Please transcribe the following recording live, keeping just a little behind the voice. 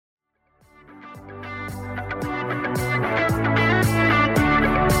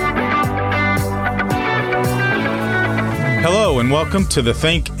and welcome to the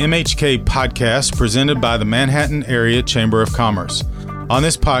Think MHK podcast presented by the Manhattan Area Chamber of Commerce. On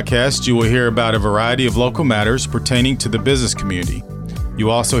this podcast, you will hear about a variety of local matters pertaining to the business community. You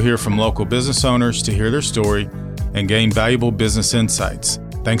also hear from local business owners to hear their story and gain valuable business insights.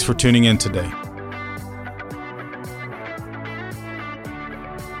 Thanks for tuning in today.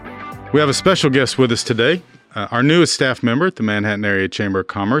 We have a special guest with us today. Our newest staff member at the Manhattan Area Chamber of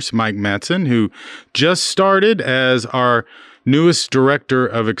Commerce, Mike Matson, who just started as our newest Director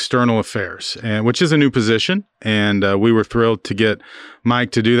of External Affairs, which is a new position. And we were thrilled to get Mike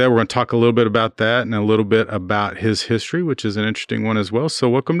to do that. We're going to talk a little bit about that and a little bit about his history, which is an interesting one as well. So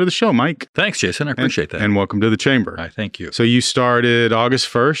welcome to the show, Mike. Thanks, Jason. I appreciate that. And welcome to the Chamber. Hi, thank you. So you started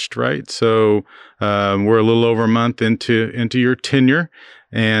August 1st, right? So we're a little over a month into your tenure,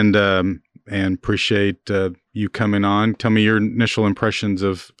 and appreciate you coming on. Tell me your initial impressions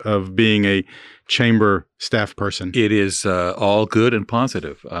of being a chamber staff person. It is all good and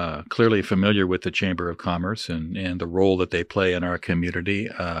positive. Clearly familiar with the Chamber of Commerce and the role that they play in our community.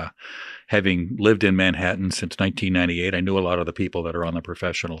 Having lived in Manhattan since 1998, I knew a lot of the people that are on the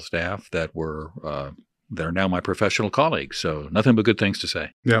professional staff that are now my professional colleagues. So nothing but good things to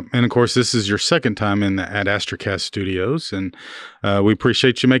say. Yeah. And of course, this is your second time at Astrocast Studios, and we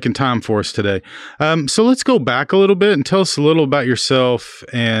appreciate you making time for us today. So let's go back a little bit and tell us a little about yourself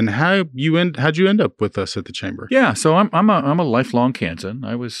and how'd you end up with us at the Chamber? Yeah. So I'm a lifelong Kansan.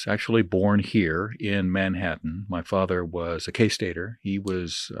 I was actually born here in Manhattan. My father was a K-Stater. He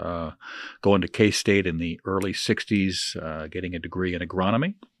was going to K-State in the early 60s, getting a degree in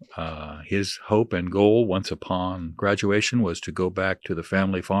agronomy. His hope and goal once upon graduation was to go back to the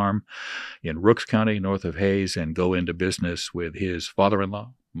family farm in Rooks County, north of Hayes, and go into business with his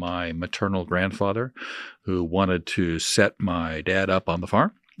father-in-law, my maternal grandfather, who wanted to set my dad up on the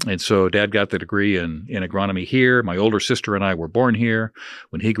farm. And so Dad got the degree in agronomy here. My older sister and I were born here.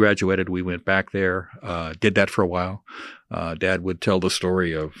 When he graduated, we went back there, did that for a while. Dad would tell the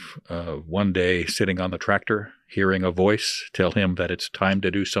story of one day sitting on the tractor, hearing a voice tell him that it's time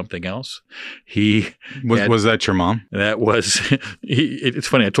to do something else. Was that your mom? That was, it's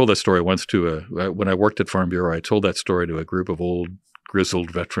funny. I told that story once when I worked at Farm Bureau, I told that story to a group of old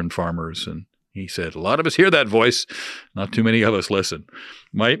grizzled veteran farmers, and he said, a lot of us hear that voice. Not too many of us listen.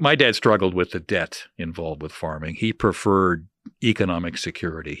 My dad struggled with the debt involved with farming. He preferred economic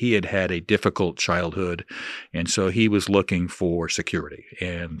security. He had had a difficult childhood, and so he was looking for security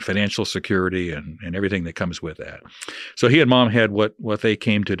and financial security and everything that comes with that. So he and Mom had what they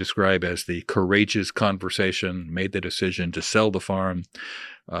came to describe as the courageous conversation, made the decision to sell the farm,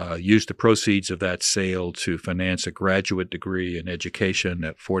 used the proceeds of that sale to finance a graduate degree in education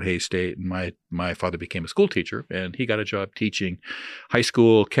at Fort Hays State. And my father became a school teacher, and he got a job teaching high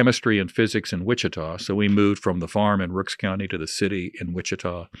school chemistry and physics in Wichita. So we moved from the farm in Rooks County to the city in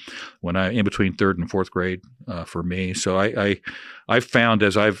Wichita in between third and fourth grade for me. So I've found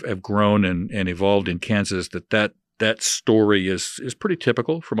as I've grown and evolved in Kansas that story is pretty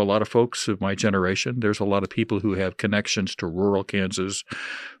typical from a lot of folks of my generation. There's a lot of people who have connections to rural Kansas,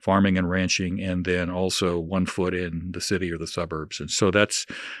 farming and ranching, and then also one foot in the city or the suburbs. And so that's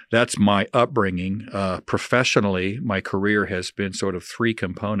my upbringing. Professionally, my career has been sort of three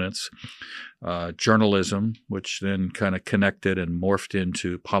components. Journalism, which then kind of connected and morphed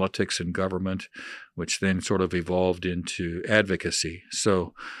into politics and government, which then sort of evolved into advocacy.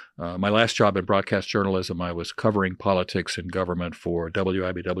 So my last job in broadcast journalism, I was covering politics and government for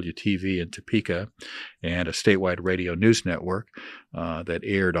WIBW TV in Topeka and a statewide radio news network that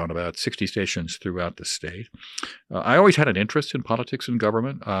aired on about 60 stations throughout the state. I always had an interest in politics and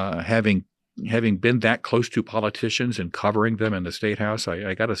government. Having been that close to politicians and covering them in the State House,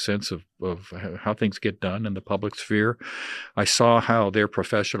 I got a sense of how things get done in the public sphere. I saw how their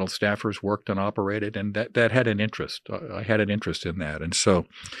professional staffers worked and operated, and that had an interest. I had an interest in that. And so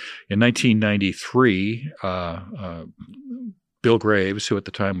in 1993, Bill Graves, who at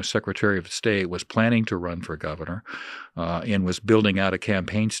the time was Secretary of State, was planning to run for governor and was building out a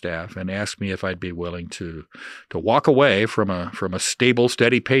campaign staff, and asked me if I'd be willing to walk away from a stable,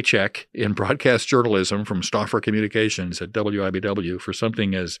 steady paycheck in broadcast journalism from Stauffer Communications at WIBW for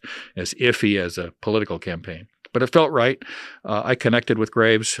something as iffy as a political campaign. But it felt right. I connected with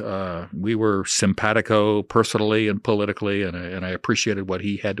Graves. We were simpatico personally and politically, and I appreciated what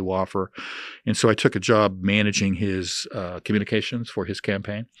he had to offer. And so I took a job managing his communications for his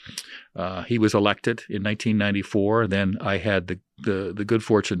campaign. He was elected in 1994. Then I had the good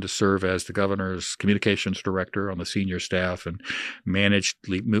fortune to serve as the governor's communications director on the senior staff and managed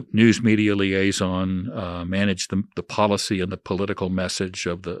news media liaison, managed the policy and the political message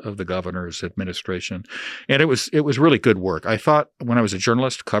of the governor's administration. And it was really good work. I thought when I was a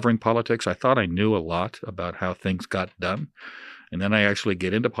journalist covering politics, I thought I knew a lot about how things got done. And then I actually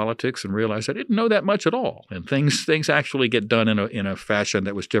get into politics and realize I didn't know that much at all. And things actually get done in a fashion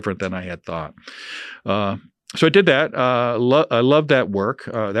that was different than I had thought. So I did that. I loved that work.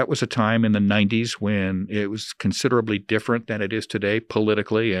 That was a time in the 90s when it was considerably different than it is today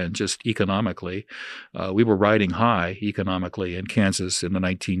politically and just economically. We were riding high economically in Kansas in the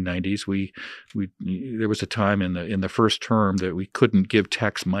 1990s. There was a time in the first term that we couldn't give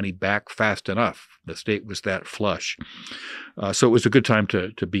tax money back fast enough. The state was that flush. So it was a good time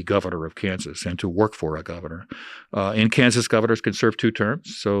to be governor of Kansas and to work for a governor. In Kansas, governors can serve 2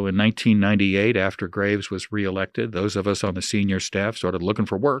 terms. So in 1998, after Graves was reelected, those of us on the senior staff started looking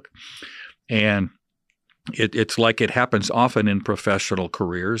for work. And it's like it happens often in professional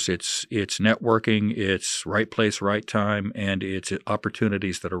careers. It's networking, it's right place, right time, and it's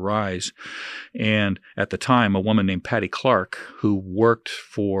opportunities that arise. And at the time, a woman named Patty Clark, who worked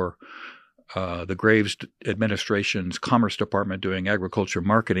for the Graves administration's Commerce Department doing agriculture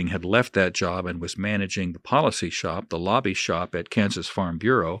marketing, had left that job and was managing the policy shop, the lobby shop at Kansas Farm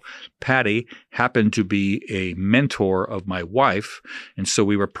Bureau. Patty happened to be a mentor of my wife, and so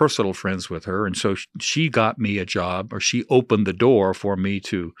we were personal friends with her. And so she got me a job, or she opened the door for me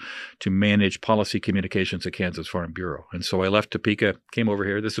to manage policy communications at Kansas Farm Bureau. And so I left Topeka, came over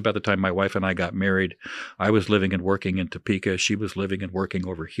here. This is about the time my wife and I got married. I was living and working in Topeka. She was living and working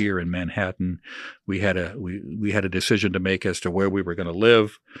over here in Manhattan. We had a decision to make as to where we were going to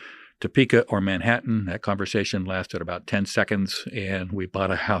live, Topeka or Manhattan. That conversation lasted about 10 seconds, and we bought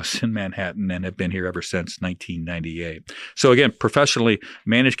a house in Manhattan and have been here ever since 1998. So again, professionally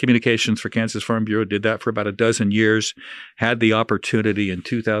managed communications for Kansas Farm Bureau, did that for about a dozen years, had the opportunity in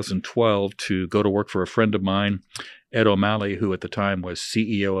 2012 to go to work for a friend of mine, Ed O'Malley, who at the time was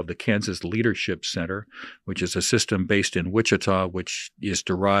CEO of the Kansas Leadership Center, which is a system based in Wichita, which is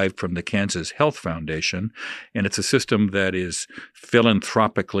derived from the Kansas Health Foundation. And it's a system that is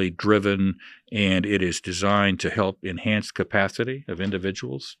philanthropically driven, and it is designed to help enhance capacity of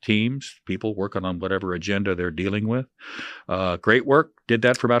individuals, teams, people working on whatever agenda they're dealing with. Great work. Did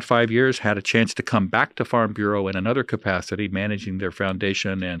that for about 5 years. Had a chance to come back to Farm Bureau in another capacity, managing their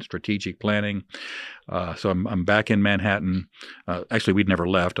foundation and strategic planning. So I'm back in Manhattan. Actually, we'd never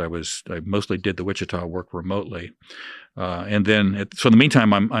left. I mostly did the Wichita work remotely. And then, so in the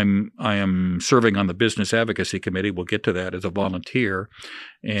meantime, I am serving on the Business Advocacy Committee. We'll get to that as a volunteer,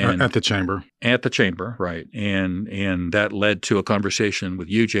 and at the chamber. At the chamber, right? And that led to a conversation with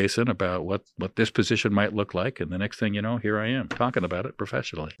you, Jason, about what this position might look like. And the next thing you know, here I am talking about it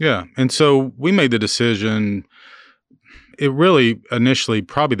professionally. Yeah, and so we made the decision. It really initially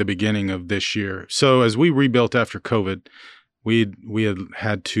probably the beginning of this year. So as we rebuilt after COVID, we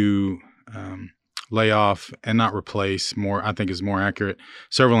had to lay off and not replace more, I think is more accurate,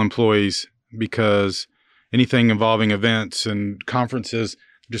 several employees, because anything involving events and conferences,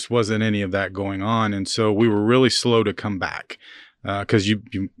 just wasn't any of that going on. And so we were really slow to come back because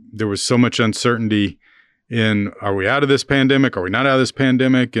there was so much uncertainty in, are we out of this pandemic? Are we not out of this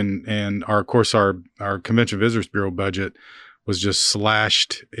pandemic? And of course, our Convention Visitors Bureau budget was just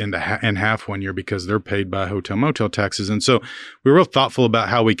slashed in half one year because they're paid by hotel motel taxes. And so we were real thoughtful about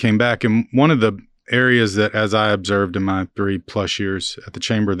how we came back. And one of the areas that, as I observed in my 3+ years at the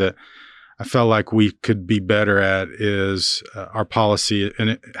chamber, that I felt like we could be better at is our policy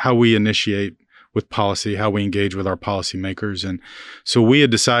and how we initiate with policy, how we engage with our policymakers. And so we had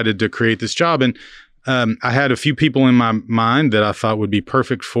decided to create this job. And I had a few people in my mind that I thought would be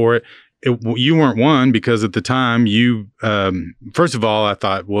perfect for it. You weren't one, because at the time first of all, I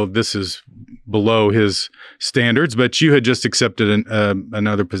thought, well, this is below his standards, but you had just accepted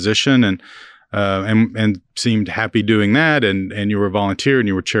another position and seemed happy doing that. And you were a volunteer and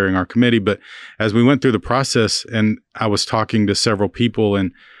you were chairing our committee. But as we went through the process, and I was talking to several people,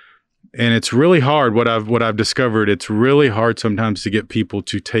 and it's really hard. What I've discovered, it's really hard sometimes to get people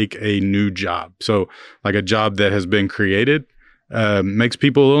to take a new job. So like a job that has been created, makes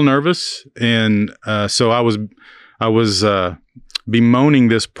people a little nervous. And so I was bemoaning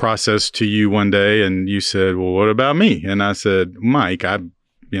this process to you one day, and you said, well, what about me? And I said, Mike,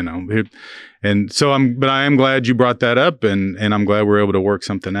 And so but I am glad you brought that up, and I'm glad we're able to work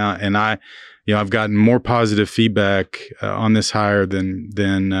something out. And I've gotten more positive feedback on this hire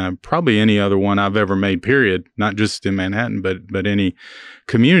than probably any other one I've ever made, period. Not just in Manhattan, but any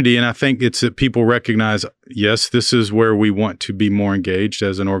community. And I think it's that people recognize, yes, this is where we want to be more engaged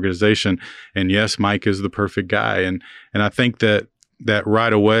as an organization. And yes, Mike is the perfect guy. And I think that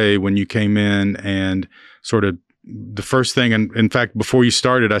right away when you came in and sort of the first thing, and in fact, before you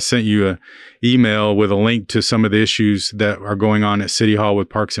started, I sent you an email with a link to some of the issues that are going on at City Hall with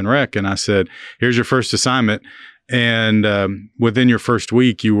Parks and Rec. And I said, here's your first assignment. And within your first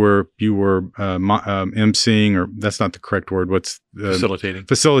week, you were emceeing, or that's not the correct word. What's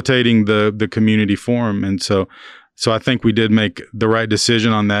facilitating the community forum. And so I think we did make the right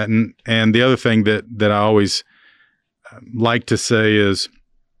decision on that. And the other thing that I always like to say is,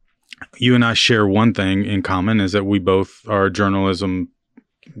 you and I share one thing in common, is that we both are journalism,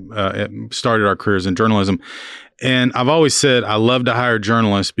 started our careers in journalism. And I've always said I love to hire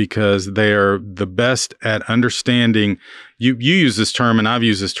journalists because they are the best at understanding. You use this term, and I've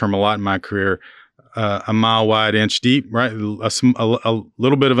used this term a lot in my career, a mile wide, inch deep, right? A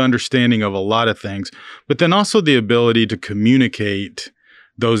little bit of understanding of a lot of things, but then also the ability to communicate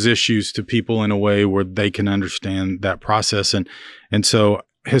those issues to people in a way where they can understand that process. And so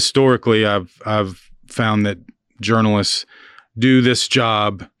historically, I've found that journalists do this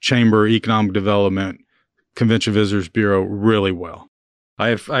job, Chamber, Economic Development, Convention Visitors Bureau, really well.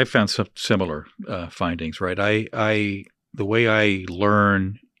 I've found some similar findings, right? The way I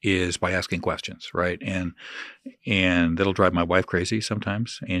learn is by asking questions, right? And that'll drive my wife crazy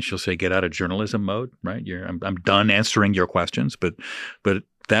sometimes, and she'll say, "Get out of journalism mode," right? I'm done answering your questions, but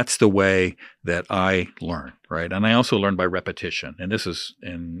that's the way that I learn, right? And I also learn by repetition.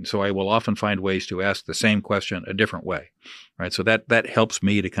 And so I will often find ways to ask the same question a different way, right? So that helps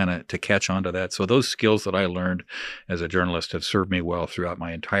me to catch on to that. So those skills that I learned as a journalist have served me well throughout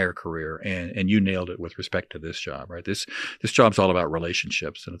my entire career. And you nailed it with respect to this job, right? This job's all about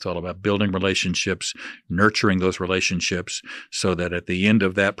relationships, and it's all about building relationships, nurturing those relationships, so that at the end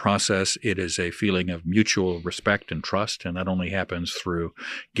of that process, it is a feeling of mutual respect and trust. And that only happens through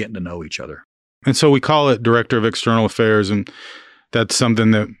getting to know each other. And so we call it Director of External Affairs, and that's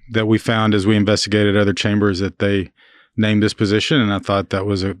something that we found as we investigated other chambers, that they named this position, and I thought that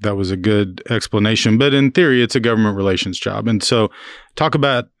was a good explanation. But in theory, it's a government relations job. And so talk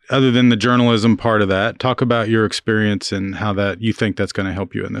about, other than the journalism part of that, talk about your experience and how that you think that's going to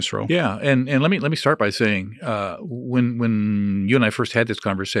help you in this role. Yeah, and let me start by saying, when you and I first had this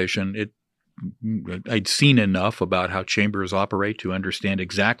conversation, I'd seen enough about how chambers operate to understand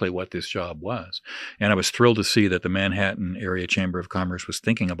exactly what this job was. And I was thrilled to see that the Manhattan Area Chamber of Commerce was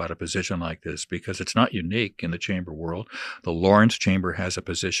thinking about a position like this, because it's not unique in the chamber world. The Lawrence Chamber has a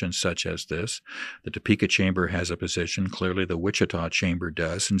position such as this. The Topeka Chamber has a position. Clearly, the Wichita Chamber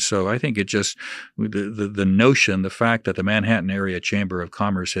does. And so I think the notion, the fact that the Manhattan Area Chamber of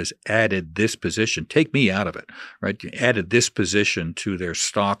Commerce has added this position, take me out of it, right? Added this position to their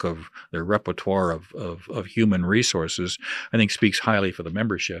stock of their repertoire of human resources, I think speaks highly for the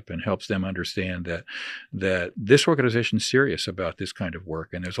membership and helps them understand that this organization is serious about this kind of work.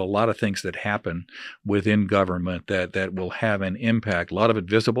 And there's a lot of things that happen within government that will have an impact. A lot of it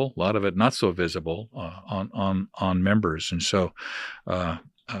visible, a lot of it not so visible on members. And so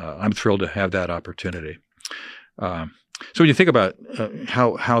I'm thrilled to have that opportunity. So when you think about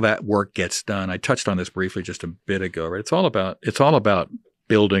how that work gets done, I touched on this briefly just a bit ago, right? It's all about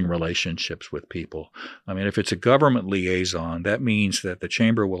building relationships with people. I mean, if it's a government liaison, that means that the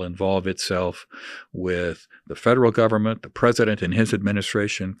chamber will involve itself with the federal government, the president and his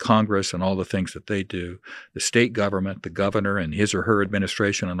administration, Congress and all the things that they do, the state government, the governor and his or her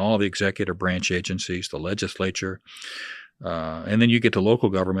administration, and all the executive branch agencies, the legislature. And then you get to local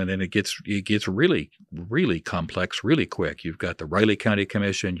government, and it gets really, really complex really quick. You've got the Riley County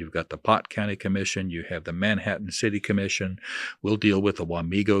Commission, you've got the Pott County Commission, you have the Manhattan City Commission. We'll deal with the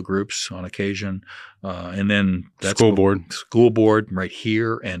Wamego groups on occasion, and then that's school board right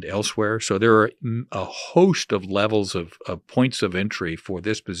here and elsewhere. So there are a host of levels of points of entry for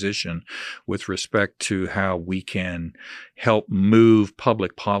this position with respect to how we can help move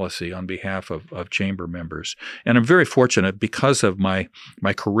public policy on behalf of chamber members. And I'm very fortunate, because of my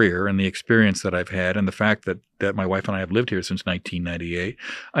career and the experience that I've had, and the fact that my wife and I have lived here since 1998,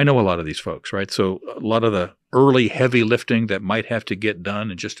 I know a lot of these folks, right? So a lot of the early heavy lifting that might have to get done,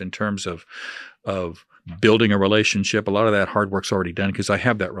 and just in terms of building a relationship, a lot of that hard work's already done because I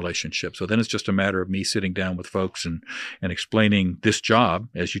have that relationship. So then it's just a matter of me sitting down with folks and explaining this job,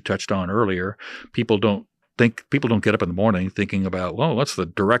 as you touched on earlier. People don't people don't get up in the morning thinking about, well, what's the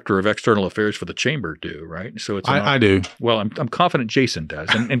director of external affairs for the chamber do, right? So it's I do. Well, I'm confident Jason does,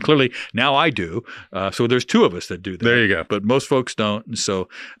 and clearly now I do. So there's two of us that do that. There you go. But most folks don't, and so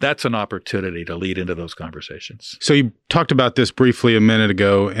that's an opportunity to lead into those conversations. So you talked about this briefly a minute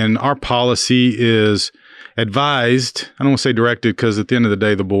ago, and our policy is advised. I don't want to say directed because at the end of the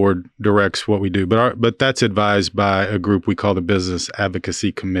day, the board directs what we do, but that's advised by a group we call the Business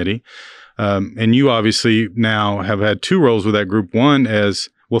Advocacy Committee. And you obviously now have had two roles with that group. One as,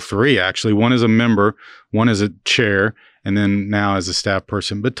 well, three actually. One as a member, one as a chair, and then now as a staff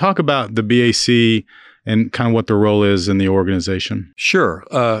person. But talk about the BAC and kind of what the role is in the organization. Sure.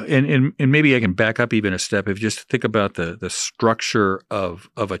 And maybe I can back up even a step. If you just think about the structure of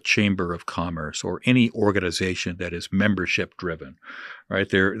a chamber of commerce or any organization that is membership driven, right?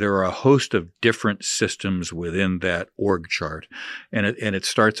 There are a host of different systems within that org chart. And it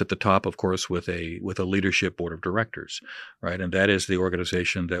starts at the top, of course, with a leadership board of directors, right? And that is the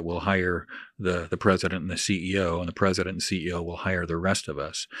organization that will hire the president and the CEO, and the president and CEO will hire the rest of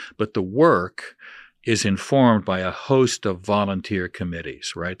us. But the work is informed by a host of volunteer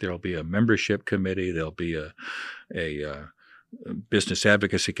committees, right? There'll be a membership committee, there'll be a business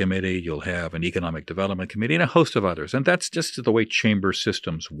advocacy committee, you'll have an economic development committee, and a host of others. And that's just the way chamber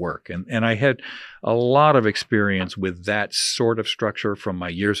systems work. And I had a lot of experience with that sort of structure from my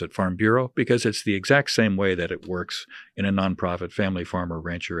years at Farm Bureau, because it's the exact same way that it works in a nonprofit family farmer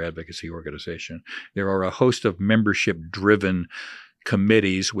rancher advocacy organization. There are a host of membership-driven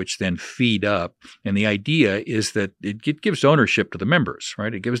committees which then feed up. And the idea is that it gives ownership to the members,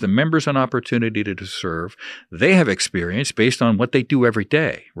 right? It gives the members an opportunity to serve. They have experience based on what they do every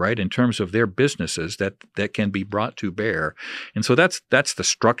day, right? In terms of their businesses that can be brought to bear. And so that's the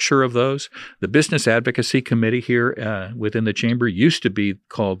structure of those. The Business Advocacy Committee here within the chamber used to be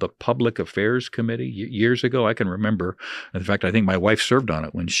called the Public Affairs Committee years ago. I can remember. In fact, I think my wife served on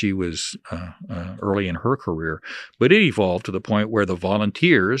it when she was early in her career. But it evolved to the point where the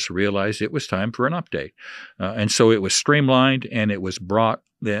volunteers realized it was time for an update. And so it was streamlined, and it was brought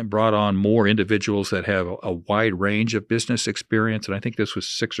on more individuals that have a wide range of business experience. And I think this was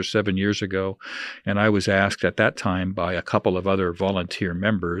 6 or 7 years ago. And I was asked at that time by a couple of other volunteer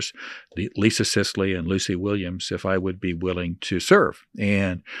members, Lisa Sisley and Lucy Williams, if I would be willing to serve.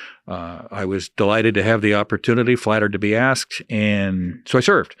 And I was delighted to have the opportunity, flattered to be asked, and so I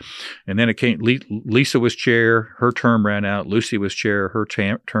served. And then it came, Lisa was chair, her term ran out. Lucy was chair, her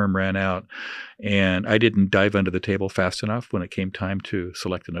term ran out. And I didn't dive under the table fast enough when it came time to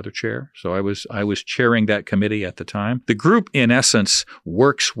select another chair. So I was chairing that committee at the time. The group, in essence,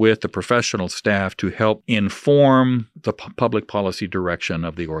 works with the professional staff to help inform the public policy direction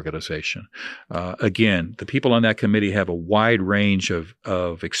of the organization. Again, the people on that committee have a wide range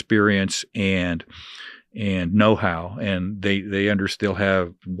of experience and know-how, and they'll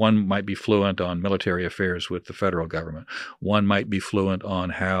have, one might be fluent on military affairs with the federal government. One might be fluent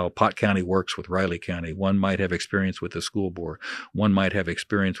on how Pot County works with Riley County. One might have experience with the school board. One might have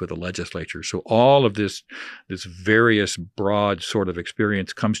experience with the legislature. So all of this various broad sort of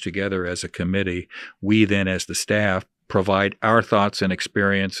experience comes together as a committee. We then, as the staff, provide our thoughts and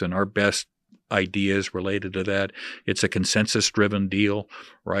experience and our best ideas related to that. It's a consensus-driven deal,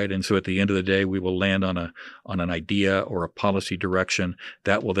 right? And so at the end of the day, we will land on an idea or a policy direction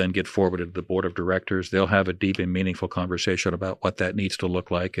that will then get forwarded to the board of directors. They'll have a deep and meaningful conversation about what that needs to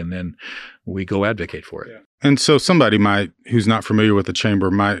look like, and then we go advocate for it. Yeah. And so somebody who's not familiar with the chamber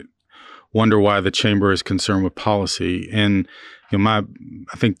might wonder why the chamber is concerned with policy. And I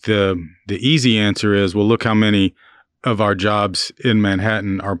think the easy answer is, well, look how many of our jobs in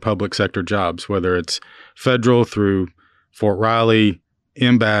Manhattan are public sector jobs, whether it's federal through Fort Riley,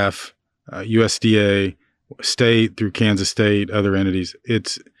 MBAF, USDA, state through Kansas State, other entities.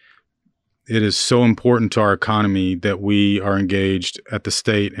 It is so important to our economy that we are engaged at the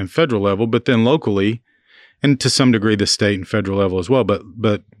state and federal level, but then locally, and to some degree the state and federal level as well. But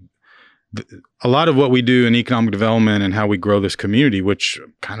a lot of what we do in economic development and how we grow this community, which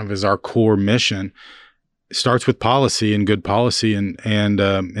kind of is our core mission, starts with policy and good policy, and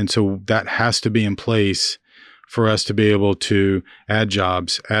so that has to be in place for us to be able to add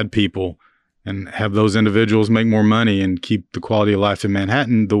jobs, add people, and have those individuals make more money and keep the quality of life in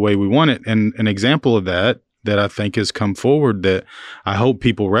Manhattan the way we want it. And an example of that I think has come forward that I hope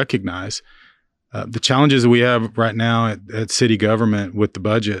people recognize, the challenges that we have right now at city government with the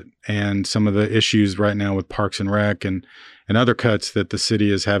budget and some of the issues right now with Parks and Rec and other cuts that the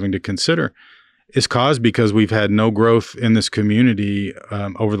city is having to consider. is caused because we've had no growth in this community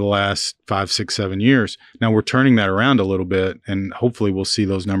over the last 5, 6, 7 years. Now we're turning that around a little bit, and hopefully we'll see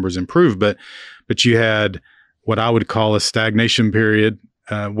those numbers improve. But you had what I would call a stagnation period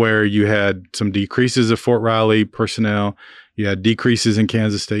where you had some decreases of Fort Riley personnel, you had decreases in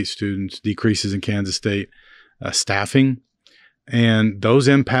Kansas State students, decreases in Kansas State staffing, and those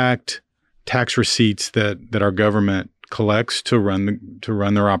impact tax receipts that our government collects to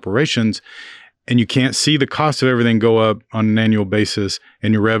run their operations. And you can't see the cost of everything go up on an annual basis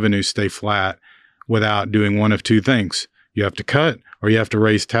and your revenues stay flat without doing one of two things. You have to cut or you have to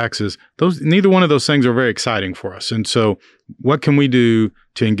raise taxes. Neither one of those things are very exciting for us. And so what can we do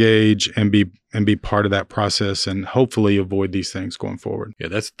to engage and be part of that process and hopefully avoid these things going forward? Yeah,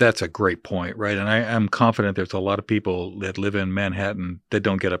 that's a great point, right? And I'm confident there's a lot of people that live in Manhattan that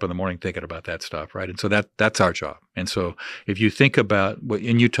don't get up in the morning thinking about that stuff, right? And so that's our job. And so if you think about,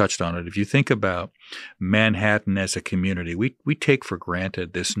 and you touched on it, if you think about Manhattan as a community, we take for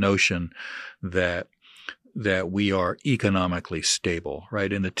granted this notion that we are economically stable,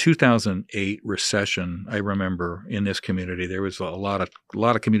 right? In the 2008 recession, I remember in this community there was a lot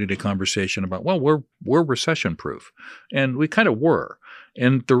of community conversation about, well, we're recession proof, and we kind of were.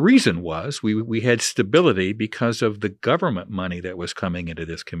 And the reason was we had stability because of the government money that was coming into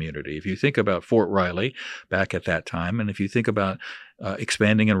this community. If you think about Fort Riley back at that time, and if you think about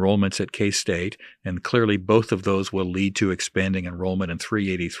expanding enrollments at K-State, and clearly both of those will lead to expanding enrollment in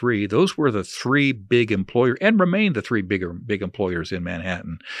 383. Those were the three big employers and remain the three big employers in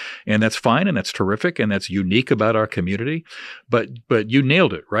Manhattan. And that's fine and that's terrific and that's unique about our community. But you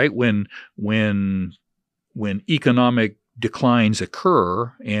nailed it, right? When economic declines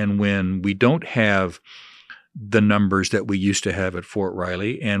occur and when we don't have the numbers that we used to have at Fort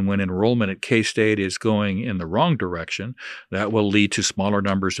Riley, and when enrollment at K-State is going in the wrong direction, that will lead to smaller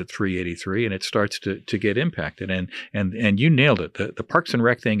numbers at 383, and it starts to get impacted. And you nailed it. The Parks and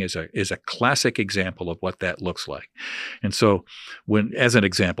Rec thing is a classic example of what that looks like. And so, when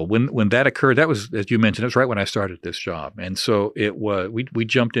that occurred, that was, as you mentioned, it was right when I started this job, and so it was we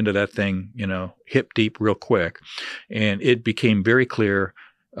jumped into that thing, hip deep real quick, and it became very clear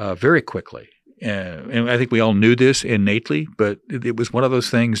very quickly. And I think we all knew this innately, but it was one of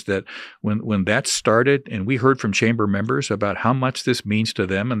those things that when that started, and we heard from chamber members about how much this means to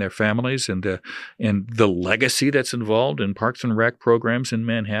them and their families, and the legacy that's involved in Parks and Rec programs in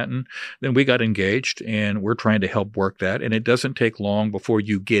Manhattan, then we got engaged, and we're trying to help work that. And it doesn't take long before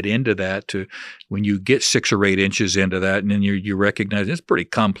you get into that. To when you get 6 or 8 inches into that, and then you recognize it's pretty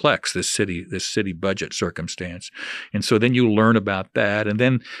complex, this city budget circumstance, and so then you learn about that, and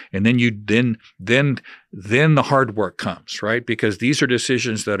then the hard work comes, right? Because these are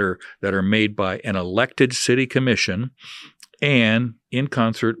decisions that are made by an elected city commission and in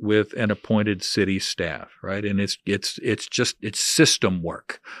concert with an appointed city staff, right? And it's system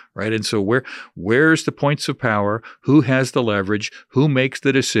work, right? And so where's the points of power? Who has the leverage? Who makes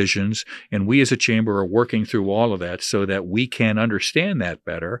the decisions? And we as a chamber are working through all of that so that we can understand that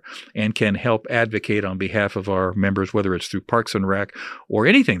better and can help advocate on behalf of our members, whether it's through Parks and Rec or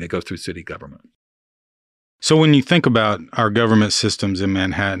anything that goes through city government. So when you think about our government systems in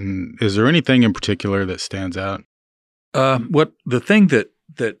Manhattan, is there anything in particular that stands out? What the thing that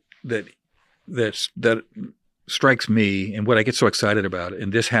strikes me, and what I get so excited about,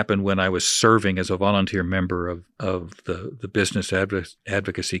 and this happened when I was serving as a volunteer member of the Business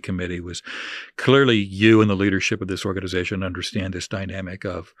Advocacy Committee, was clearly you and the leadership of this organization understand this dynamic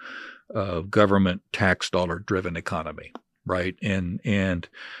of government tax dollar driven economy, right? And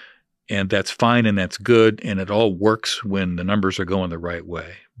that's fine and that's good, and it all works when the numbers are going the right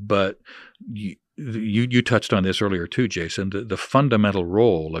way. But you touched on this earlier too, Jason. The fundamental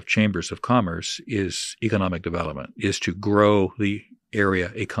role of chambers of commerce is economic development, is to grow the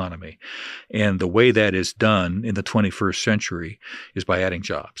area economy. And the way that is done in the 21st century is by adding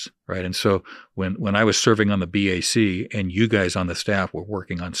jobs, right? And so when I was serving on the BAC and you guys on the staff were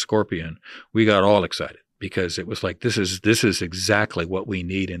working on Scorpion, we got all excited, because it was like, this is exactly what we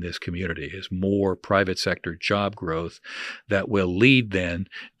need in this community, is more private sector job growth that will lead then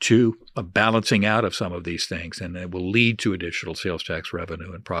to a balancing out of some of these things, and it will lead to additional sales tax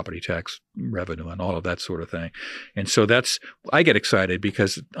revenue and property tax revenue and all of that sort of thing. And so I get excited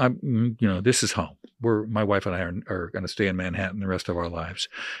because this is home. My wife and I are going to stay in Manhattan the rest of our lives.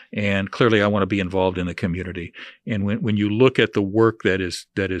 And clearly I want to be involved in the community. And when you look at the work that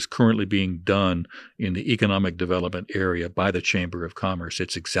is currently being done in the economic development area by the Chamber of Commerce,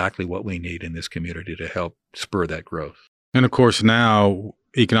 it's exactly what we need in this community to help spur that growth. And of course, now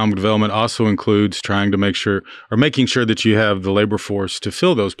economic development also includes trying to making sure that you have the labor force to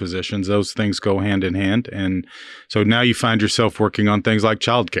fill those positions. Those things go hand in hand. And so now you find yourself working on things like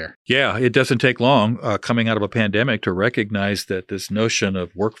childcare. Yeah, it doesn't take long coming out of a pandemic to recognize that this notion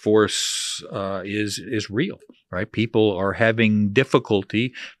of workforce is real, right? People are having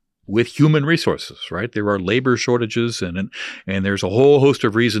difficulty with human resources, right? There are labor shortages and there's a whole host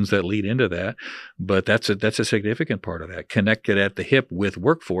of reasons that lead into that, but that's a significant part of that. Connected at the hip with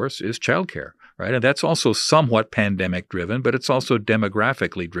workforce is childcare, right? And that's also somewhat pandemic driven, but it's also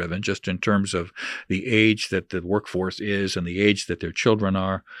demographically driven, just in terms of the age that the workforce is and the age that their children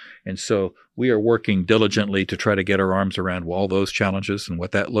are. And so we are working diligently to try to get our arms around all those challenges and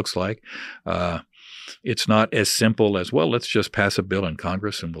what that looks like. It's not as simple as, well, let's just pass a bill in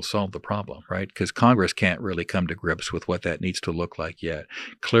Congress and we'll solve the problem, right? Because Congress can't really come to grips with what that needs to look like yet.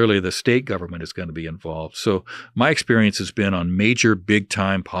 Clearly, the state government is going to be involved. So my experience has been on major,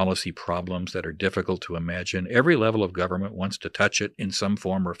 big-time policy problems that are difficult to imagine. Every level of government wants to touch it in some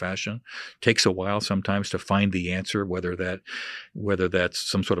form or fashion. Takes a while sometimes to find the answer, whether that's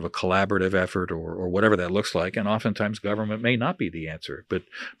some sort of a collaborative effort or whatever that looks like. And oftentimes government may not be the answer.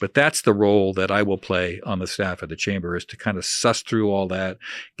 But that's the role that I will play on the staff of the chamber, is to kind of suss through all that,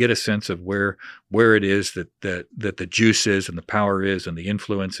 get a sense of where it is that the juice is and the power is and the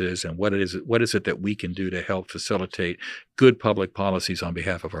influence is, and what is it that we can do to help facilitate good public policies on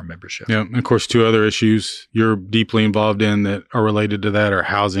behalf of our membership. Yeah, and of course, two other issues you're deeply involved in that are related to that are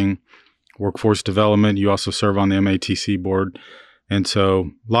housing, workforce development. You also serve on the MATC board. And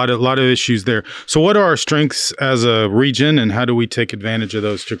so a lot of issues there. So what are our strengths as a region, and how do we take advantage of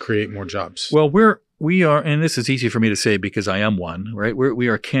those to create more jobs? Well, we are, and this is easy for me to say because I am one, right? We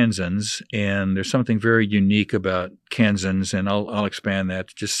are Kansans, and there's something very unique about Kansans, and I'll expand that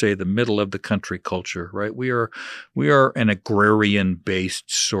to just say the middle of the country culture, right? We are an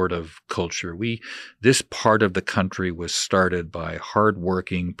agrarian-based sort of culture. This part of the country was started by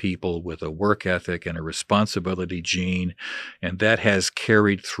hardworking people with a work ethic and a responsibility gene, and that has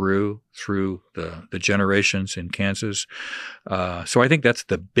carried through the generations in Kansas. So I think that's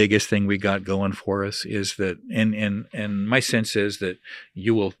the biggest thing we got going for us, is that, and my sense is that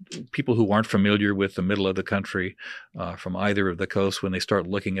people who aren't familiar with the middle of the country from either of the coasts, when they start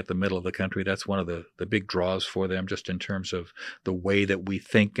looking at the middle of the country, that's one of the big draws for them, just in terms of the way that we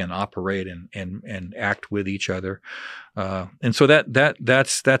think and operate and act with each other. And so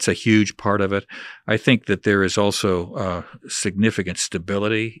that's a huge part of it. I think that there is also significant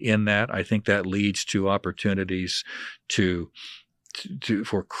stability in that. I think that leads to opportunities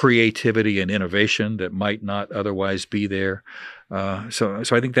for creativity and innovation that might not otherwise be there. So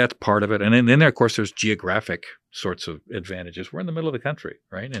I think that's part of it. And then there, of course, there's geographic sorts of advantages. We're in the middle of the country,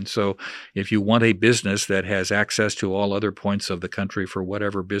 right? And so if you want a business that has access to all other points of the country for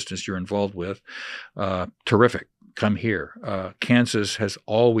whatever business you're involved with, terrific. Come here. Kansas has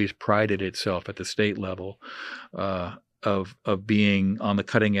always prided itself at the state level of being on the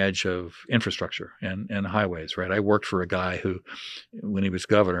cutting edge of infrastructure and highways, right? I worked for a guy who, when he was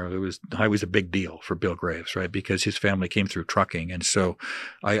governor, highways a big deal for Bill Graves, right? Because his family came through trucking. And so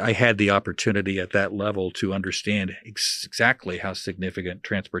I had the opportunity at that level to understand exactly how significant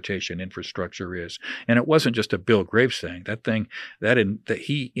transportation infrastructure is. And it wasn't just a Bill Graves thing. That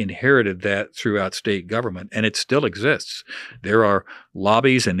he inherited that throughout state government, and it still exists. There are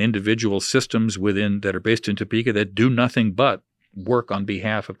lobbies and individual systems that are based in Topeka that do nothing but work on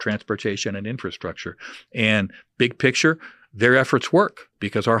behalf of transportation and infrastructure. And big picture, their efforts work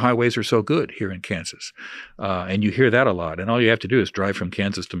because our highways are so good here in Kansas. And you hear that a lot. And all you have to do is drive from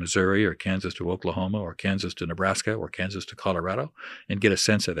Kansas to Missouri, or Kansas to Oklahoma, or Kansas to Nebraska, or Kansas to Colorado, and get a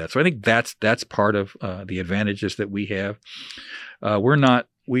sense of that. So I think that's part of the advantages that we have.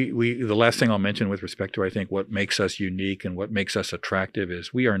 The last thing I'll mention with respect to, I think, what makes us unique and what makes us attractive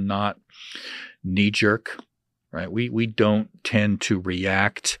is we are not knee-jerk, right? We don't tend to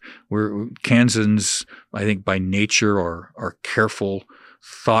react. We're Kansans, I think, by nature are careful,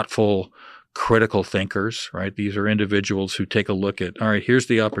 thoughtful, critical thinkers, right? These are individuals who take a look at, all right, here's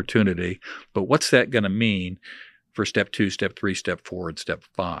the opportunity, but what's that going to mean for step 2, step 3, step 4, and step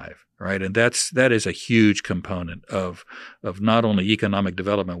 5, right? And that is a huge component of not only economic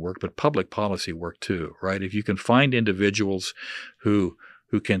development work, but public policy work too, right? If you can find individuals who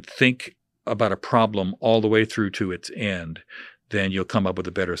can think about a problem all the way through to its end, then you'll come up with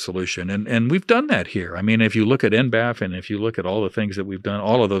a better solution. And we've done that here. I mean, if you look at NBAF and if you look at all the things that we've done,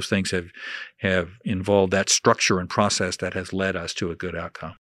 all of those things have involved that structure and process that has led us to a good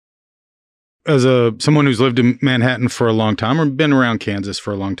outcome. As someone who's lived in Manhattan for a long time, or been around Kansas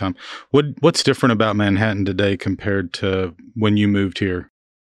for a long time, what's different about Manhattan today compared to when you moved here?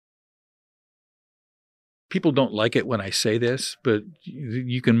 people don't like it when I say this, but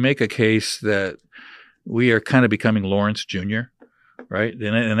you can make a case that we are kind of becoming Lawrence Jr., right?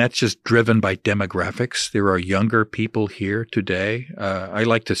 And that's just driven by demographics. There are younger people here today. I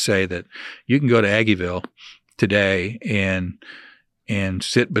like to say that you can go to Aggieville today and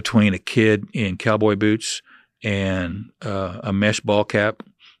sit between a kid in cowboy boots and a mesh ball cap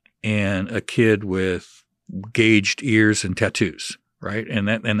and a kid with gauged ears and tattoos. Right. And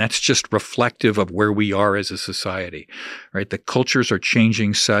that's just reflective of where we are as a society. Right. The cultures are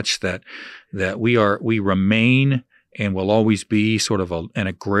changing such that we remain and will always be sort of an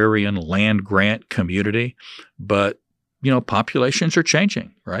agrarian land grant community. But populations are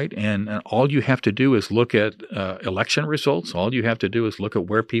changing, right? And all you have to do is look at election results. All you have to do is look at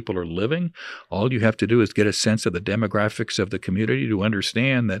where people are living. All you have to do is get a sense of the demographics of the community to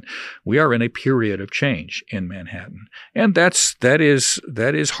understand that we are in a period of change in Manhattan. And that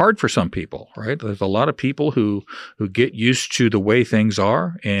is hard for some people, right? There's a lot of people who get used to the way things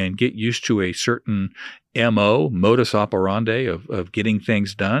are and get used to a certain modus operandi of getting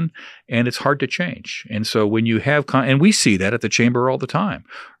things done, and it's hard to change. And so when you have, and we see that at the chamber all the time,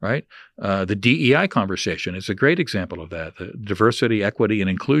 right? The DEI conversation is a great example of that. The diversity, equity, and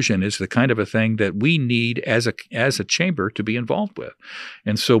inclusion is the kind of a thing that we need as a chamber to be involved with.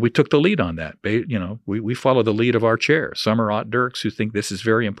 And so we took the lead on that. We follow the lead of our chair, Summer Ott-Dirks, who think this is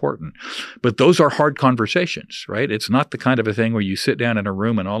very important. But those are hard conversations, right? It's not the kind of a thing where you sit down in a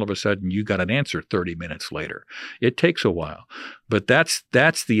room and all of a sudden you got an answer 30 minutes later. It takes a while. But that's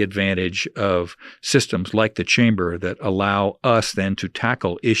the advantage of systems like the chamber that allow us then to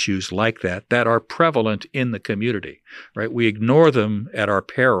tackle issues like that are prevalent in the community, right? We ignore them at our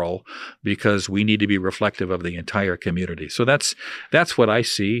peril because we need to be reflective of the entire community. So that's what I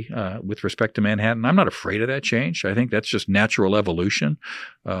see with respect to Manhattan. I'm not afraid of that change. I think that's just natural evolution.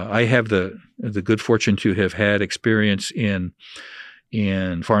 I have the good fortune to have had experience in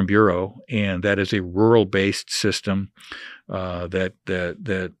Farm Bureau, and that is a rural-based system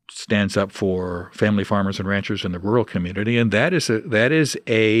that stands up for family farmers and ranchers in the rural community, and that is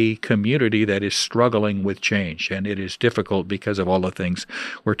a community that is struggling with change, and it is difficult because of all the things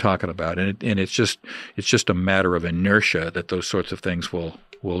we're talking about, and it's just a matter of inertia that those sorts of things will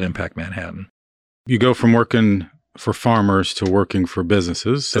impact Manhattan. You go from working for farmers to working for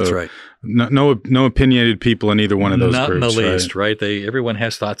businesses. So that's right. No opinionated people in either one of those Not groups. Not in the least, right? Everyone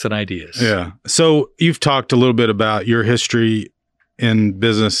has thoughts and ideas. Yeah. So you've talked a little bit about your history in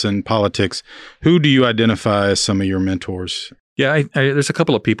business and politics. Who do you identify as some of your mentors? Yeah, there's a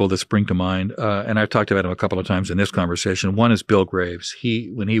couple of people that spring to mind, and I've talked about him a couple of times in this conversation. One is Bill Graves.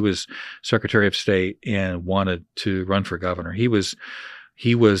 When he was Secretary of State and wanted to run for governor, he was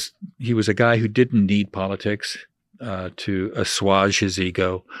a guy who didn't need politics to assuage his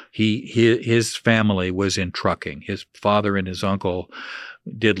ego. His family was in trucking. His father and his uncle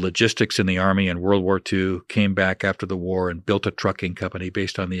did logistics in the Army in World War II, came back after the war and built a trucking company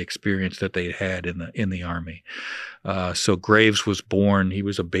based on the experience that they had in the Army. So Graves was born. He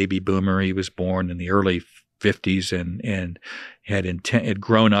was a baby boomer. He was born in the early 50s and had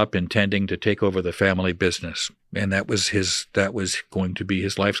grown up intending to take over the family business, and that was going to be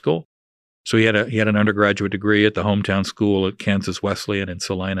his life's goal. So he had an undergraduate degree at the hometown school at Kansas Wesleyan in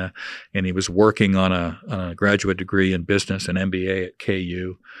Salina, and he was working on a graduate degree in business, an MBA at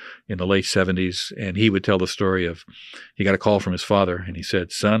KU in the late 70s. And he would tell the story of he got a call from his father, and he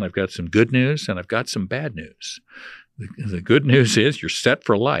said, "Son, I've got some good news and I've got some bad news. The good news is you're set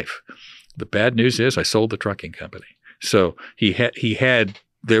for life. The bad news is I sold the trucking company." So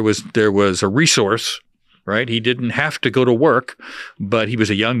there was a resource. Right? He didn't have to go to work, but he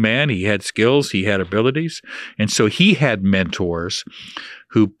was a young man. He had skills. He had abilities. And so he had mentors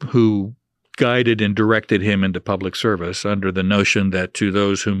who guided and directed him into public service under the notion that to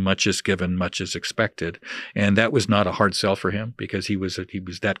those whom much is given, much is expected. And that was not a hard sell for him because he was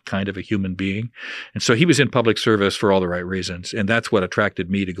that kind of a human being. And so he was in public service for all the right reasons. And that's what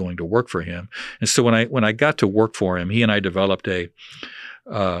attracted me to going to work for him. And so when I got to work for him, he and I developed a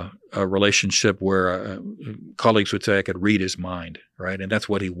relationship where colleagues would say I could read his mind, right? And that's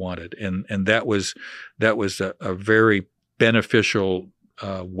what he wanted. And that was a very beneficial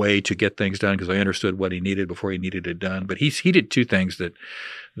way to get things done because I understood what he needed before he needed it done. But he did two things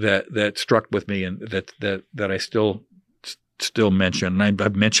that struck with me and that I still mention. And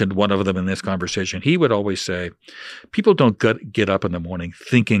I've mentioned one of them in this conversation. He would always say, people don't get up in the morning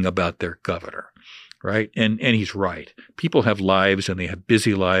thinking about their governor. right? And he's right. People have lives, and they have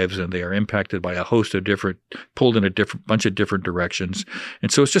busy lives, and they are impacted by a host of pulled in a bunch of different directions.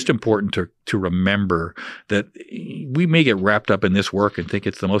 And so it's just important to remember that we may get wrapped up in this work and think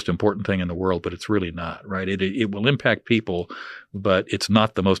it's the most important thing in the world, but it's really not, right? It will impact people, but it's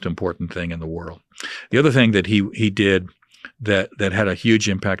not the most important thing in the world. The other thing that he did that had a huge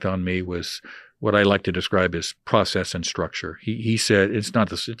impact on me was what I like to describe as process and structure. He said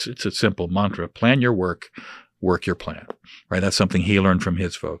it's a simple mantra: plan your work your plan, right? That's something he learned from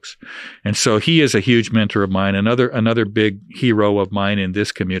his folks. And so he is a huge mentor of mine. Another big hero of mine in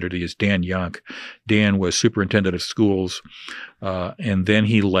this community is Dan Younk. Dan was superintendent of schools, and then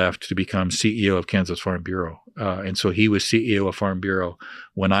he left to become CEO of Kansas Farm Bureau. And so he was CEO of Farm Bureau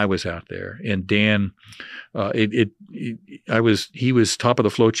when I was out there. And Dan, he was top of the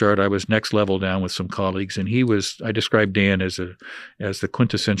flow chart. I was next level down with some colleagues, and I described Dan as the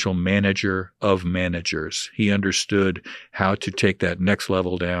quintessential manager of managers. He understood how to take that next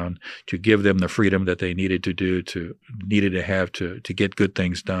level down, to give them the freedom that they needed to have to get good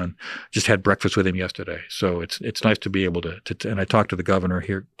things done. Just had breakfast with him yesterday. So it's nice to be able to and I talked to the governor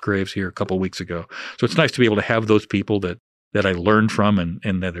here, Graves, here a couple of weeks ago. So it's nice to be able to have those people that I learned from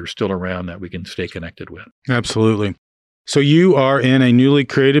and that are still around that we can stay connected with. Absolutely. So you are in a newly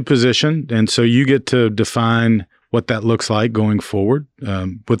created position, and so you get to define what that looks like going forward,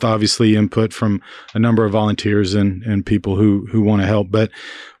 with obviously input from a number of volunteers and people who want to help. But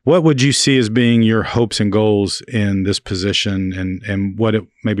what would you see as being your hopes and goals in this position, and what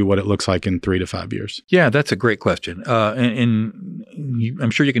it looks like in 3 to 5 years? Yeah, that's a great question. And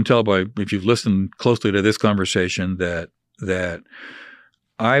I'm sure you can tell by, if you've listened closely to this conversation, that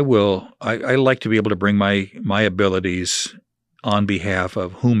I like to be able to bring my abilities on behalf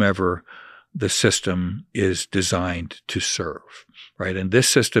of whomever the system is designed to serve, right? And this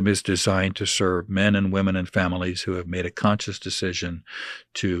system is designed to serve men and women and families who have made a conscious decision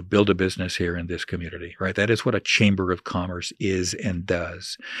to build a business here in this community, right? That is what a chamber of commerce is and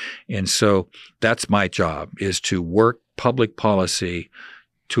does. And so that's my job, is to work public policy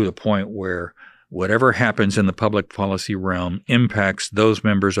to the point where whatever happens in the public policy realm impacts those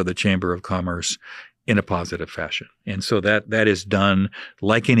members of the Chamber of Commerce in a positive fashion. And so that is done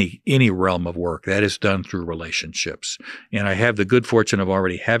like any realm of work. That is done through relationships. And I have the good fortune of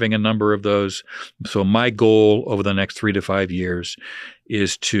already having a number of those. So my goal over the next 3 to 5 years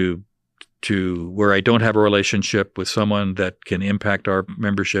is to where I don't have a relationship with someone that can impact our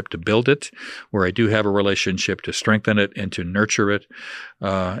membership, to build it, where I do have a relationship, to strengthen it and to nurture it.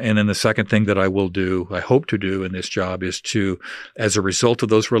 And then the second thing that I hope to do in this job, is to, as a result of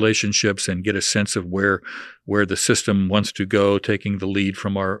those relationships and get a sense of where the system wants to go, taking the lead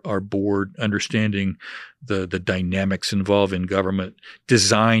from our board, understanding the dynamics involved in government,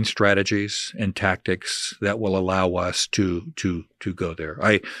 design strategies and tactics that will allow us to go there.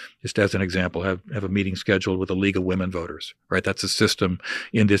 I, just as an example, have a meeting scheduled with the League of Women Voters, right? That's a system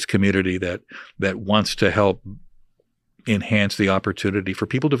in this community that wants to help enhance the opportunity for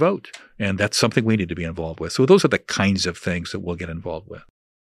people to vote. And that's something we need to be involved with. So those are the kinds of things that we'll get involved with.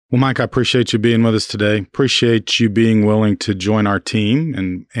 Well, Mike, I appreciate you being with us today. Appreciate you being willing to join our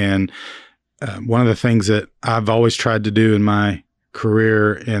team. And one of the things that I've always tried to do in my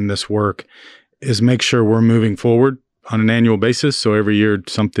career in this work is make sure we're moving forward on an annual basis. So every year,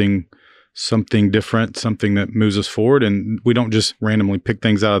 something different, something that moves us forward. And we don't just randomly pick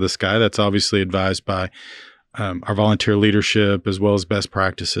things out of the sky. That's obviously advised by our volunteer leadership as well as best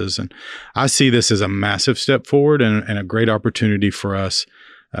practices. And I see this as a massive step forward and a great opportunity for us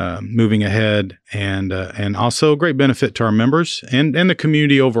moving ahead, and also a great benefit to our members and the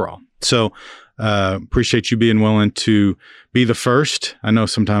community overall. So appreciate you being willing to be the first. I know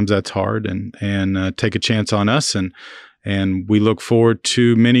sometimes that's hard, and take a chance on us. And we look forward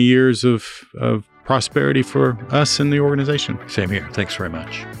to many years of prosperity for us and the organization. Same here. Thanks very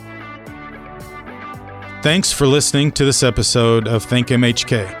much. Thanks for listening to this episode of Think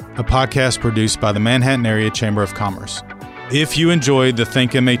MHK, a podcast produced by the Manhattan Area Chamber of Commerce. If you enjoyed the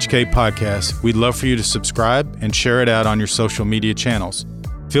Think MHK podcast, we'd love for you to subscribe and share it out on your social media channels.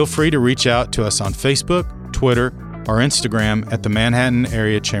 Feel free to reach out to us on Facebook, Twitter, or Instagram at the Manhattan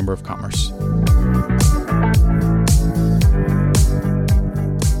Area Chamber of Commerce.